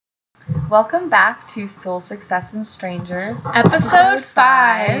Welcome back to Soul Success and Strangers, Episode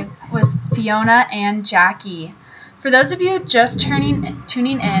 5 with Fiona and Jackie. For those of you just tuning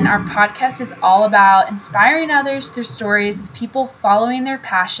in, our podcast is all about inspiring others through stories of people following their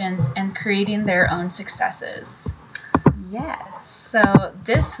passions and creating their own successes. Yes. So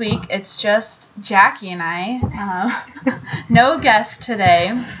this week it's just Jackie and I. No guest today.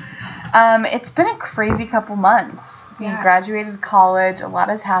 It's been a crazy couple months. We graduated college. A lot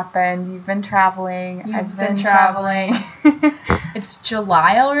has happened. You've been traveling. I've been traveling. It's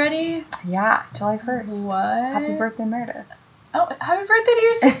July already? Yeah, July 1st. What? Happy birthday, Meredith. Oh, happy birthday to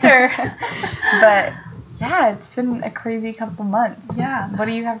your sister. But, yeah, it's been a crazy couple months. Yeah. What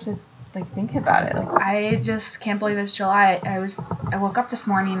do you have to, think about it? I just can't believe it's July. I woke up this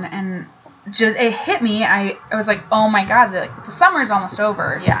morning and just, it hit me. I was like, oh my God, the summer's almost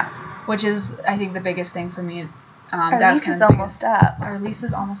over. Yeah. Which is, I think, the biggest thing for me. Our lease is almost up. Our lease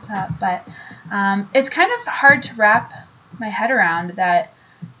is almost up. But it's kind of hard to wrap my head around that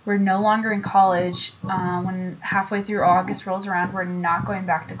we're no longer in college. When halfway through August rolls around, we're not going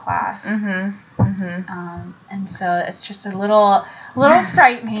back to class. Mm-hmm. Mm-hmm. And so it's just a little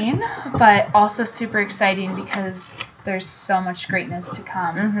frightening, but also super exciting because there's so much greatness to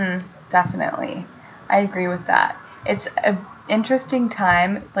come. Mm-hmm. Definitely. I agree with that. It's a interesting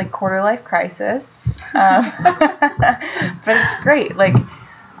time, quarter life crisis, but it's great.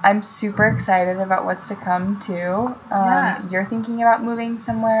 I'm super excited about what's to come too. You're thinking about moving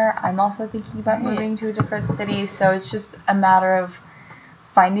somewhere. I'm also thinking about moving to a different city. So it's just a matter of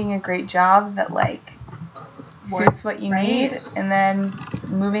finding a great job that suits what you need, and then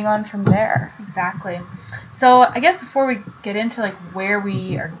moving on from there. Exactly. So I guess before we get into where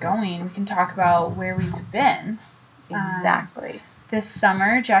we are going, we can talk about where we've been. Exactly. This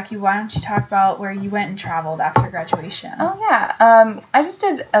summer, Jackie, why don't you talk about where you went and traveled after graduation? Oh, yeah. I just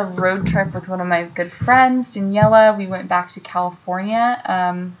did a road trip with one of my good friends, Daniela. We went back to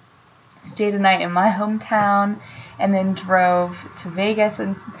California, stayed a night in my hometown, and then drove to Vegas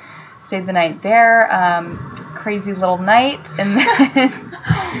and stayed the night there. Crazy little night. And then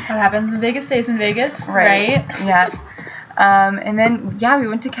what happens in Vegas stays in Vegas, right? Yeah. And then, we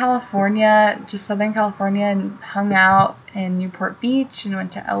went to California, just Southern California, and hung out in Newport Beach and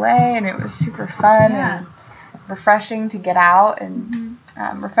went to LA, and it was super fun and refreshing to get out and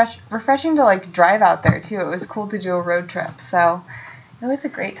refreshing to drive out there too. It was cool to do a road trip, so it was a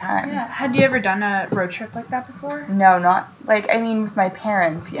great time. Yeah. Had you ever done a road trip like that before? No, not with my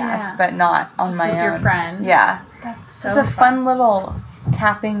parents, yes, but not on my own. With your friends? Yeah. That's so It's a fun little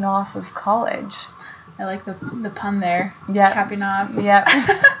capping off of college. I like the pun there. Yeah. Capping off. Yeah.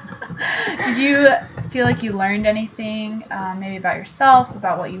 Did you feel like you learned anything, maybe about yourself,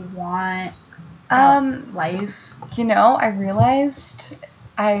 about what you want, life? I realized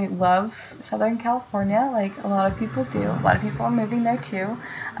I love Southern California, like a lot of people do. A lot of people are moving there too.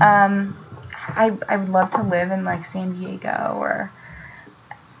 I would love to live in San Diego or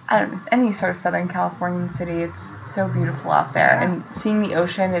I don't know, any sort of Southern Californian city. It's so beautiful out there, and seeing the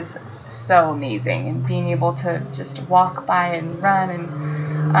ocean is so amazing, and being able to just walk by and run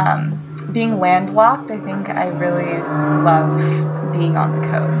and being landlocked, I think I really love being on the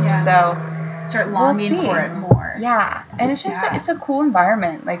coast. So start longing for it more. Yeah, and it's just it's a cool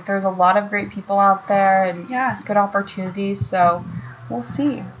environment. There's a lot of great people out there and good opportunities. So we'll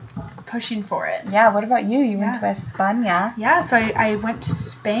see. Pushing for it. Yeah. What about you? You went to España. Yeah. So I went to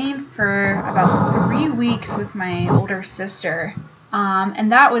Spain for about 3 weeks with my older sister.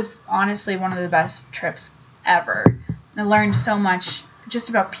 And that was honestly one of the best trips ever. I learned so much just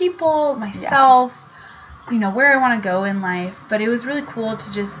about people, myself, where I want to go in life. But it was really cool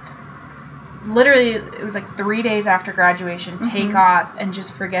to just literally, it was 3 days after graduation, take off and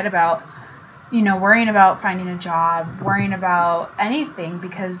just forget about, worrying about finding a job, worrying about anything,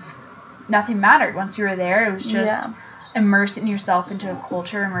 because nothing mattered. Once you were there, it was just immersing yourself into a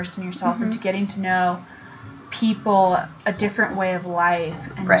culture, immersing yourself into getting to know people, a different way of life,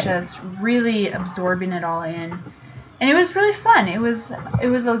 and just really absorbing it all in. And it was really fun. It was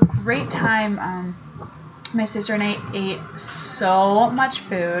a great time. My sister and I ate so much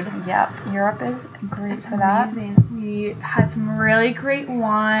food. Yep, Europe is great for that. Amazing. We had some really great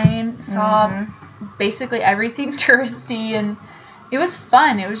wine, saw basically everything touristy, and it was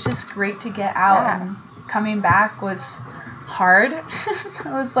fun. It was just great to get out, and coming back was hard. It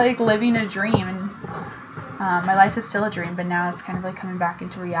was like living a dream, and my life is still a dream, but now it's kind of coming back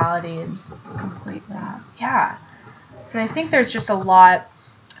into reality and completely. Yeah. But I think there's just a lot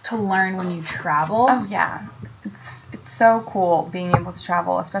to learn when you travel. Oh yeah, it's so cool being able to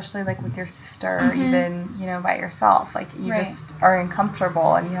travel, especially with your sister, or even by yourself. You just are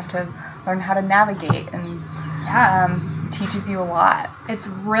uncomfortable and you have to learn how to navigate, and teaches you a lot. It's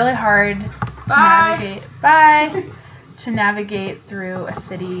really hard to navigate through a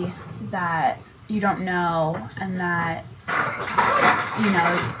city that you don't know, and that,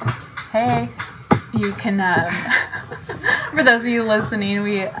 Hey. You can, for those of you listening,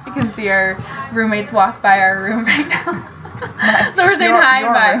 we can see our roommates walk by our room right now. So we're saying hi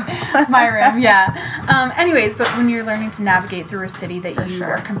by my room, yeah. Anyways, but when you're learning to navigate through a city that you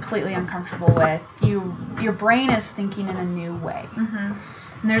are completely uncomfortable with, your brain is thinking in a new way. Mm-hmm.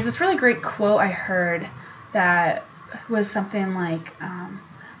 And there's this really great quote I heard that was something like,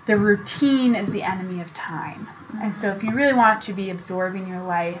 the routine is the enemy of time. Mm-hmm. And so if you really want to be absorbing your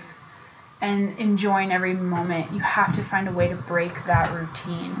life and enjoying every moment, you have to find a way to break that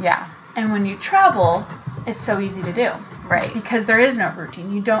routine. Yeah. And when you travel, it's so easy to do. Right. Because there is no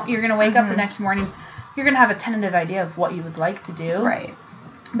routine. You're going to wake up the next morning, you're going to have a tentative idea of what you would like to do. Right.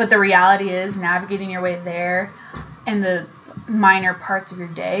 But the reality is navigating your way there, and the minor parts of your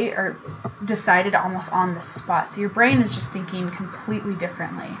day are decided almost on the spot. So your brain is just thinking completely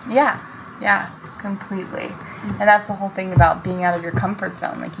differently. Yeah, completely. And that's the whole thing about being out of your comfort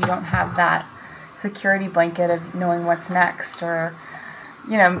zone. Like, you don't have that security blanket of knowing what's next, or,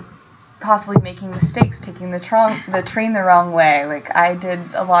 possibly making mistakes, taking the train the wrong way. Like, I did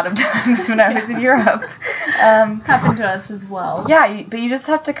a lot of times when I was in Europe. Happened to us as well. Yeah, but you just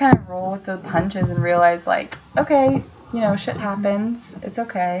have to kind of roll with the punches and realize, like, okay, shit happens. It's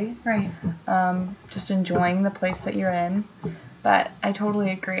okay. Right. Just enjoying the place that you're in. But I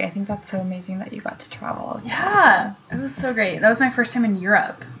totally agree. I think that's so amazing that you got to travel. Yeah, it was so great. That was my first time in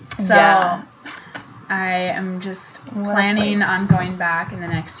Europe. So I am just planning on going back in the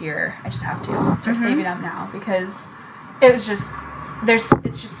next year. I just have to start saving up now, because it's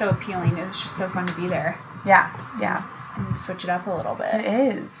just so appealing. It was just so fun to be there. Yeah. And switch it up a little bit.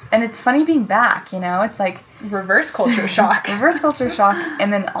 It is. And it's funny being back, It's like reverse culture shock. Reverse culture shock.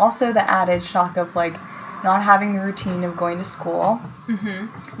 And then also the added shock of, like, not having the routine of going to school,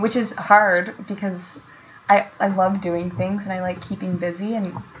 which is hard because I love doing things and I like keeping busy,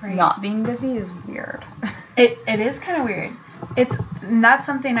 and not being busy is weird. It is kind of weird. That's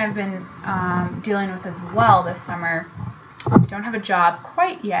something I've been dealing with as well this summer. I don't have a job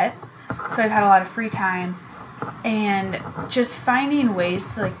quite yet, so I've had a lot of free time, and just finding ways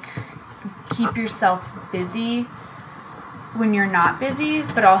to, like, keep yourself busy when you're not busy,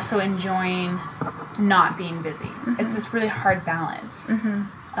 but also enjoying not being busy. It's this really hard balance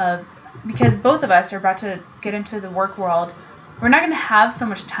because both of us are about to get into the work world. We're not going to have so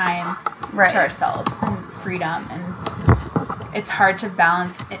much time to ourselves and freedom, and it's hard to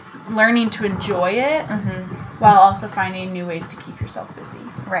balance learning to enjoy it while also finding new ways to keep yourself busy.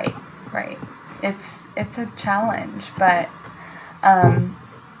 Right. It's a challenge, but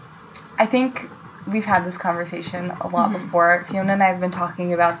I think we've had this conversation a lot before. Fiona and I have been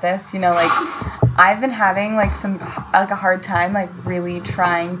talking about this. Like, I've been having, like, a hard time, like, really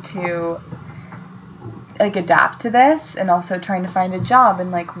trying to, like, adapt to this, and also trying to find a job,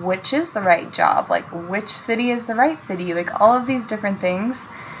 and, like, which is the right job, like, which city is the right city, like, all of these different things.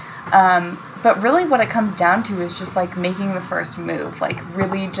 But really what it comes down to is just, like, making the first move, like,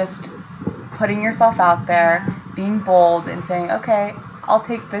 really just putting yourself out there, being bold, and saying, okay, I'll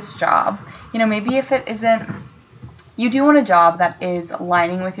take this job. Maybe if it isn't, you do want a job that is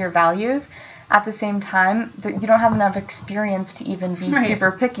aligning with your values. At the same time, you don't have enough experience to even be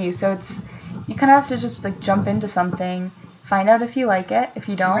super picky. So you kind of have to just, like, jump into something, find out if you like it. If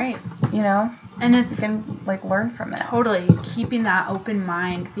you don't, and you can, like, learn from it. Totally, keeping that open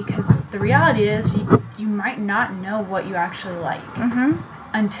mind, because the reality is you might not know what you actually like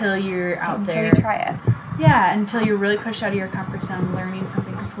until you're out there. Until you try it. Yeah, until you really push out of your comfort zone, learning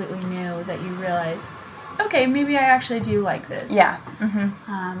something completely new that you realize, okay, maybe I actually do like this. Yeah.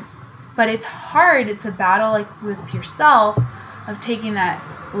 But it's hard. It's a battle, like, with yourself, of taking that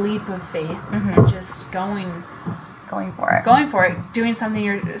leap of faith and just going for it, doing something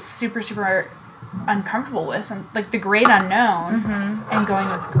you're super, super uncomfortable with, like the great unknown, and going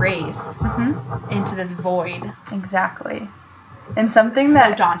with grace into this void. Exactly. And something that...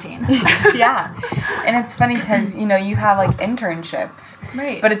 So daunting. Yeah. And it's funny because, you have, like, internships.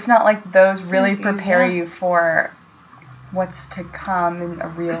 Right. But it's not like those really prepare you for what's to come in a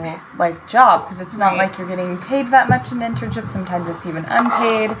real life job, because it's not like you're getting paid that much in internships. Sometimes it's even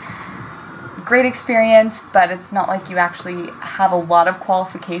unpaid. Great experience, but it's not like you actually have a lot of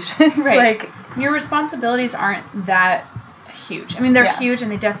qualifications. Like, your responsibilities aren't that huge. I mean, they're huge,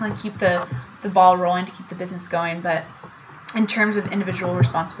 and they definitely keep the ball rolling to keep the business going, but in terms of individual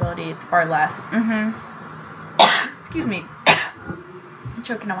responsibility, it's far less. Excuse me.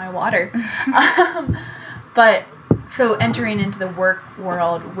 choking on my water. But so entering into the work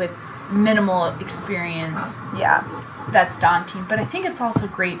world with minimal experience, Yeah. that's daunting. But I think it's also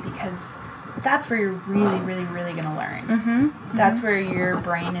great because that's where you're really, really, really going to learn. Mm-hmm. That's where your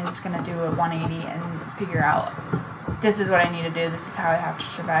brain is going to do a 180 and figure out, this is what I need to do. This is how I have to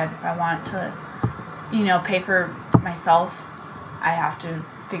survive. If I want to, pay for myself, I have to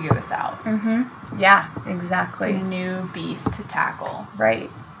figure this out. Mm-hmm. Yeah, exactly. It's a new beast to tackle. Right.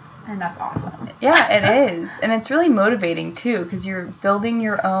 And that's awesome. Yeah, it is. And it's really motivating, too, because you're building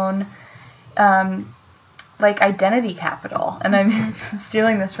your own, identity capital. And I'm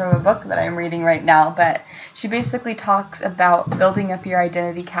stealing this from a book that I'm reading right now, but she basically talks about building up your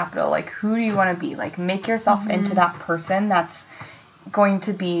identity capital. Like, who do you want to be? Like, make yourself into that person that's going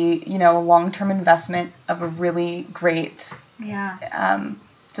to be, a long-term investment of a really great,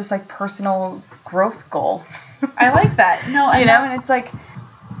 just like personal growth goal. I like that. No, and it's like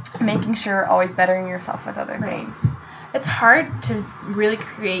making sure you're always bettering yourself with other things. It's hard to really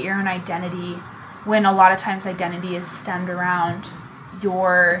create your own identity when a lot of times identity is stemmed around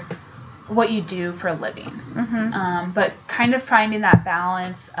what you do for a living. Mm-hmm. But kind of finding that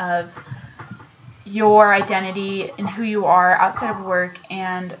balance of your identity and who you are outside of work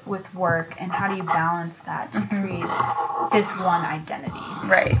and with work, and how do you balance that to create this one identity.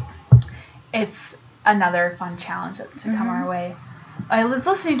 Right. It's another fun challenge to come our way. I was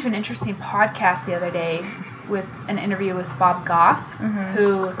listening to an interesting podcast the other day with an interview with Bob Goff,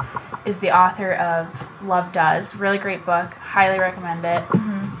 who is the author of Love Does. Really great book. Highly recommend it.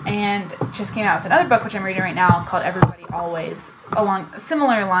 And just came out with another book, which I'm reading right now, called Everybody Always, along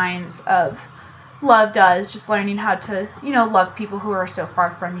similar lines of Love Does, just learning how to, love people who are so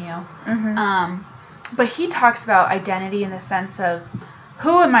far from you. But he talks about identity in the sense of,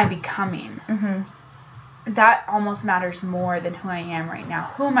 who am I becoming? That almost matters more than who I am right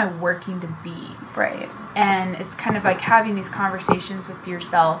now. Who am I working to be? Right. And it's kind of like having these conversations with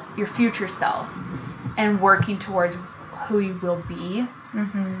yourself, your future self, and working towards who you will be.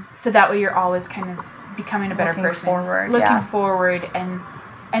 So that way you're always kind of becoming a better person. Looking forward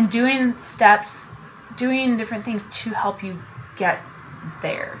and doing steps, doing different things to help you get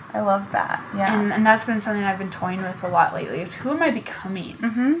there. I love that. Yeah. And that's been something I've been toying with a lot lately, is who am I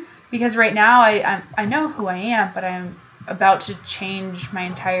becoming? Because right now I know who I am, but I'm about to change my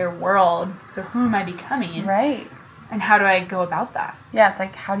entire world. So who am I becoming? Right. And how do I go about that? Yeah, it's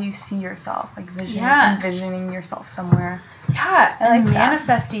like, how do you see yourself? Like envisioning yourself somewhere. Yeah, and like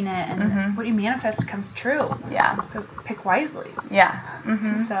manifesting it, and what you manifest comes true. Yeah. So pick wisely. Yeah.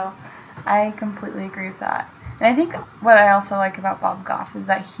 So I completely agree with that. And I think what I also like about Bob Goff is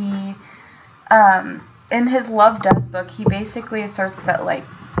that he, in his Love Does book, he basically asserts that, like,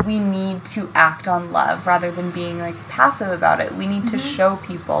 we need to act on love rather than being, like, passive about it. We need to show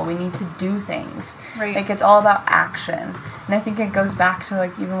people. We need to do things. Right. Like, it's all about action. And I think it goes back to,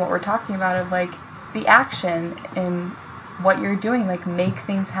 like, even what we're talking about of, like, the action in what you're doing. Like, make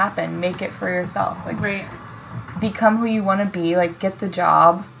things happen. Make it for yourself. Like, become who you want to be. Like, get the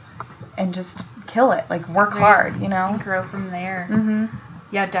job and just kill it. Like, work hard, And grow from there.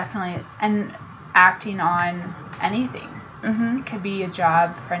 Yeah, definitely. And acting on anything. It could be a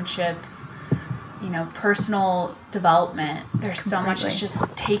job, friendships, personal development. There's so much. It's just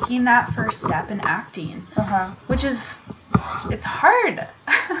taking that first step and acting, which is, it's hard.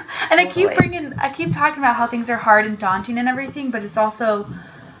 And I keep talking about how things are hard and daunting and everything, but it's also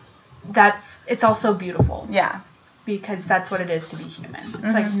beautiful. Yeah. Because that's what it is to be human.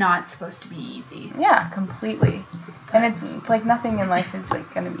 It's like not supposed to be easy. Yeah, completely. And it's like nothing in life is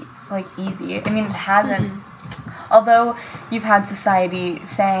like gonna be like easy. I mean, it hasn't. Although you've had society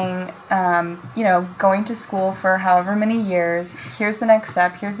saying, going to school for however many years, here's the next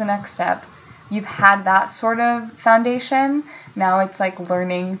step. You've had that sort of foundation. Now it's like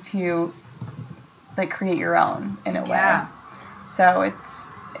learning to like create your own in a way. So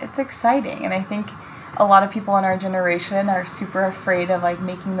it's exciting, and I think a lot of people in our generation are super afraid of like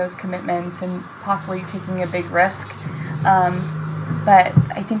making those commitments and possibly taking a big risk. But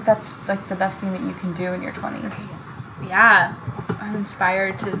I think that's like the best thing that you can do in your 20s. Yeah, I'm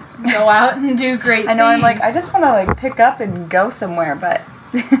inspired to go out and do great things. I know, I'm like, I just want to like pick up and go somewhere, but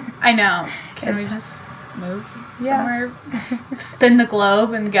I know. Can we just move somewhere? Spin the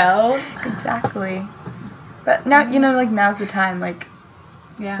globe and go? Exactly. But now, now's the time. Like,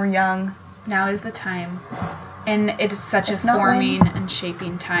 we're young. Now is the time. And it is such a forming and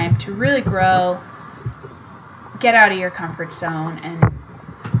shaping time to really grow, get out of your comfort zone, and,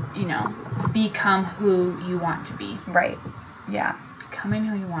 become who you want to be. Right. Yeah. Becoming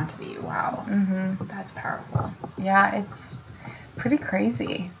who you want to be. Wow. That's powerful. Yeah, it's pretty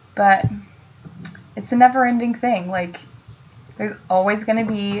crazy. But it's a never-ending thing. Like, there's always going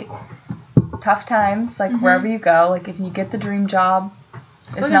to be tough times, like, wherever you go. Like, if you get the dream job,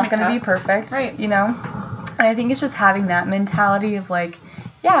 it's not going to be perfect, right? You know? And I think it's just having that mentality of, like,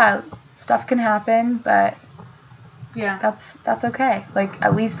 yeah, stuff can happen, but yeah, that's okay. Like,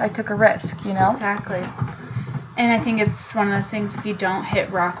 at least I took a risk, you know? Exactly. And I think it's one of those things, if you don't hit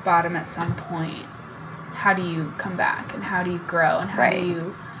rock bottom at some point, how do you come back, and how do you grow, and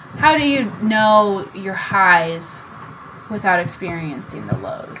how do you know your highs without experiencing the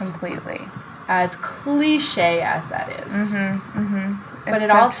lows? Completely. As cliche as that is. But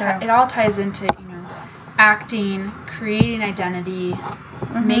It's it all ties into, acting, creating identity,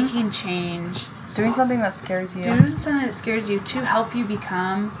 making change, doing something that scares you. To help you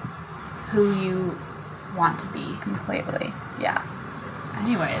become who you want to be. Completely. Yeah.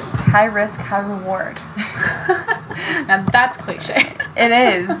 Anyways. High risk, high reward. Now that's cliche. It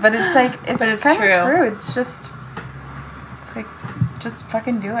is, but it's like, it's kind of true. It's like, just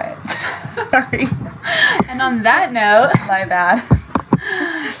fucking do it. Sorry. And on that note. My bad.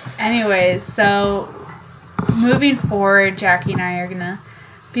 Anyways, so moving forward, Jackie and I are going to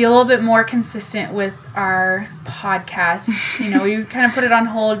be a little bit more consistent with our podcast. We kind of put it on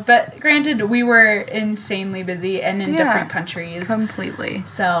hold, but granted, we were insanely busy and in different countries. Completely.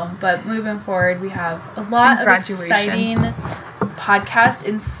 So, but moving forward, we have a lot of exciting podcasts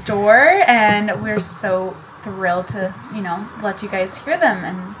in store, and we're so thrilled to, let you guys hear them.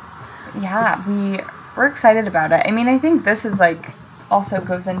 And yeah, we're excited about it. I mean, I think this is like also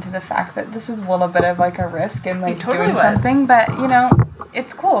goes into the fact that this was a little bit of like a risk in like doing something, but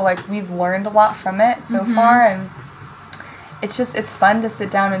it's cool. Like, we've learned a lot from it so far, and it's fun to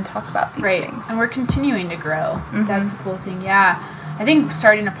sit down and talk about these things. And we're continuing to grow. That's the cool thing. Yeah, I think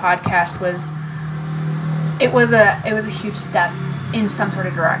starting a podcast was a huge step in some sort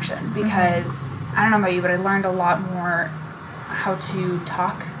of direction, because I don't know about you, but I learned a lot more how to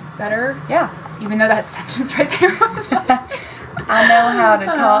talk better. Yeah. Even though that sentence right there was I know how to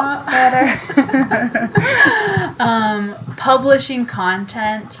talk better. Publishing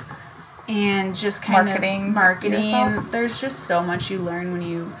content and just kind of marketing. Yourself. There's just so much you learn when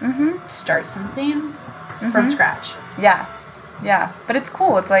you start something from scratch. Yeah. Yeah. But it's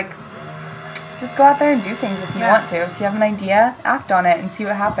cool. It's like, just go out there and do things if you want to. If you have an idea, act on it and see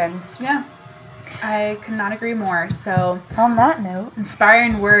what happens. Yeah. I could not agree more. So, on that note,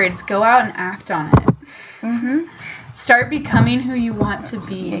 inspiring words, go out and act on it. Start becoming who you want to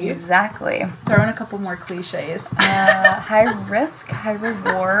be. Exactly. Throw in a couple more cliches. High risk, high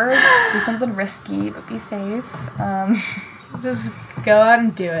reward. Do something risky, but be safe. Just go out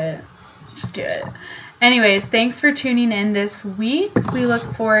and do it. Just do it. Anyways, thanks for tuning in this week. We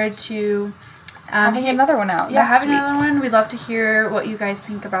look forward to having another one out. Yeah, having another one. We'd love to hear what you guys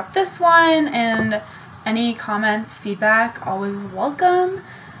think about this one, and any comments, feedback, always welcome.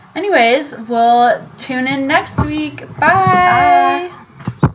 Anyways, we'll tune in next week. Bye.